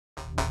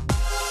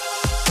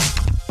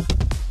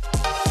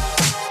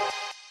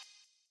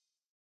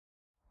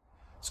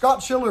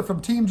Scott Schiller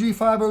from Team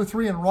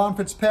G503 and Ron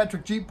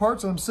Fitzpatrick Jeep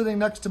Parts, and I'm sitting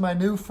next to my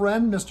new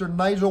friend, Mr.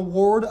 Nigel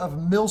Ward of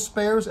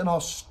Milspares in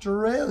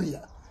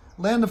Australia,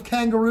 land of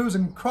kangaroos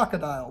and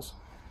crocodiles.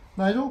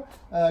 Nigel,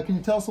 can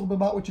you tell us a little bit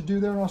about what you do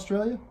there in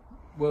Australia?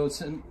 Well,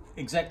 it's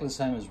exactly the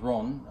same as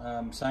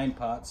Ron, same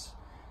parts,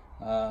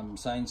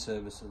 same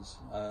services,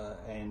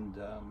 and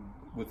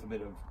with a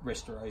bit of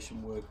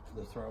restoration work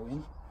to throw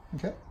in.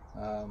 Okay.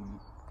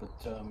 But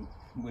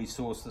we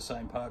source the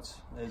same parts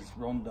as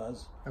Ron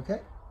does. Okay.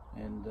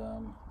 And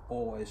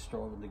always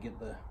striving to get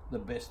the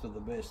best of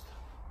the best.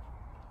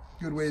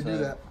 Good way to do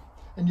that.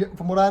 And you,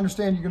 from what I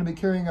understand, you're going to be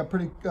carrying a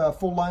pretty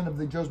full line of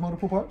the Joe's Motor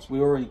Pool parts? We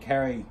already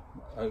carry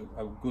a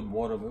good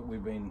wad of it.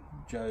 We've been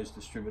Joe's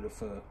distributor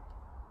for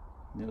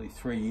nearly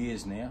 3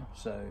 years now.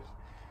 So,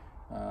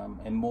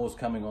 and more's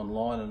coming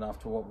online, and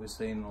after what we've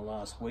seen in the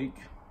last week,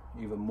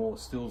 even more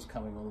still's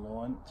coming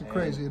online. It's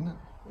crazy, isn't it?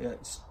 Yeah,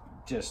 it's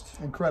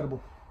just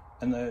incredible.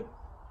 And the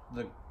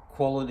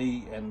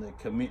quality and the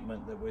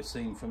commitment that we're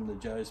seeing from the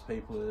Joe's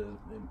people are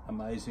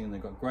amazing, and they've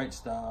got great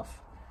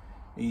staff,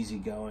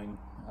 easygoing,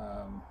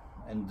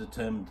 and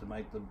determined to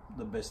make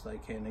the best they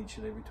can each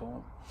and every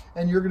time.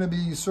 And you're going to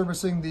be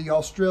servicing the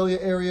Australia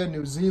area,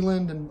 New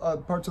Zealand, and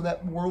parts of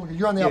that world.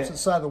 You're on the opposite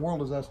side of the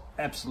world as us.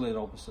 Absolute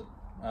opposite.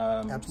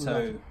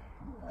 Absolute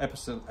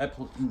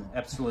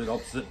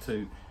opposite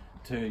to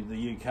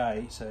the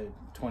UK. So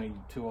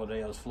 22 odd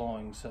hours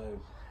flying. So.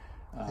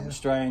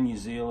 Australia, New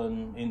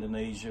Zealand,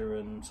 Indonesia,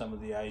 and some of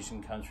the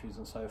Asian countries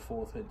and so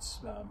forth. It's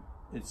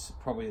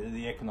probably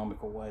the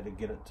economical way to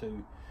get it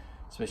to,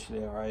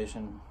 especially our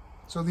Asian.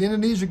 So the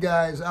Indonesia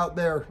guys out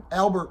there,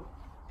 Albert,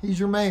 he's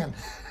your man.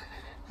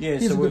 Yeah,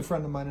 he's a good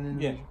friend of mine in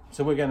Indonesia. Yeah,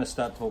 so we're going to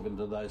start talking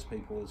to those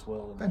people as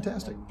well. And,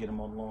 fantastic. And get them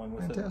online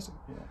with fantastic.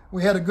 It. Yeah.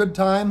 We had a good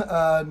time.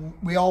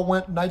 We all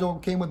went. Nigel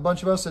came with a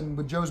bunch of us, and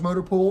with Joe's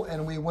Motor Pool,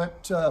 and we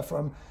went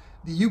from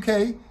the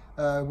UK.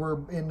 We're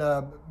in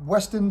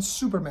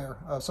Weston-super-Mare,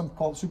 some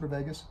call it Super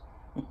Vegas.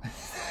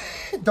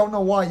 Don't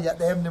know why yet.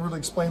 They haven't really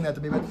explained that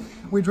to me. But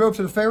we drove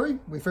to the ferry.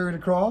 We ferried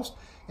across.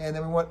 And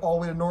then we went all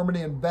the way to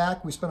Normandy and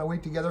back. We spent a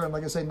week together. And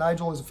like I say,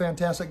 Nigel is a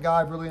fantastic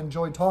guy. I've really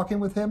enjoyed talking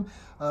with him.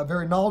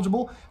 Very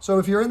knowledgeable. So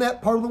if you're in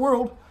that part of the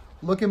world,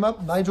 look him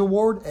up, Nigel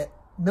Ward at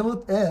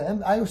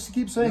and I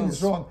keep saying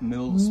this wrong.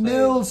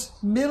 Milspares,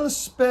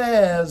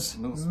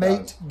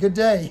 mate. Good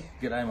day.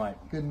 Good day, mate.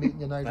 Good meeting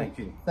you, Nigel. Thank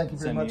you. Thank you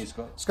very much.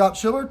 Scott. Scott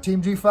Schiller,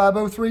 Team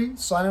G503,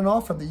 signing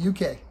off from the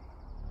UK.